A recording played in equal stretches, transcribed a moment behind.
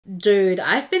Dude,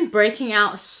 I've been breaking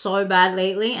out so bad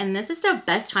lately, and this is the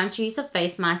best time to use a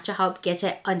face mask to help get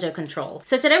it under control.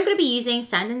 So today I'm going to be using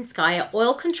Sand & Sky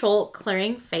Oil Control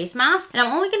Clearing Face Mask, and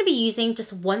I'm only going to be using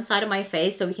just one side of my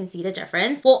face so we can see the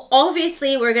difference. Well,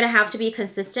 obviously we're going to have to be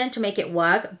consistent to make it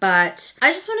work, but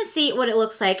I just want to see what it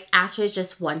looks like after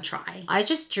just one try. I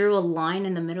just drew a line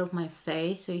in the middle of my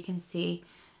face so you can see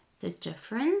the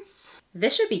difference.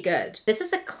 This should be good. This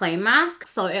is a clay mask,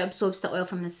 so it absorbs the oil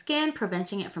from the skin,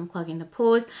 preventing it from clogging the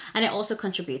pores, and it also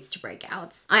contributes to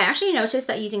breakouts. I actually noticed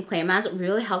that using clay mask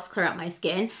really helps clear out my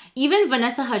skin. Even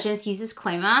Vanessa Hudgens uses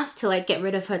clay mask to like get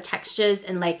rid of her textures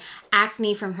and like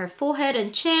acne from her forehead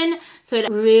and chin, so it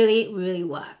really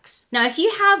works. Now, if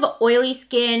you have oily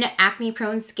skin, acne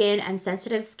prone skin, and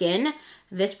sensitive skin,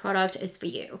 this product is for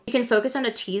you. You can focus on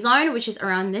the T-zone, which is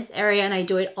around this area, and I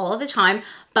do it all of the time.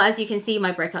 But as you can see,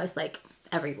 my breakout is like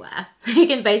everywhere. So you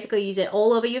can basically use it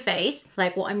all over your face,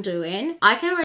 like what I'm doing. I can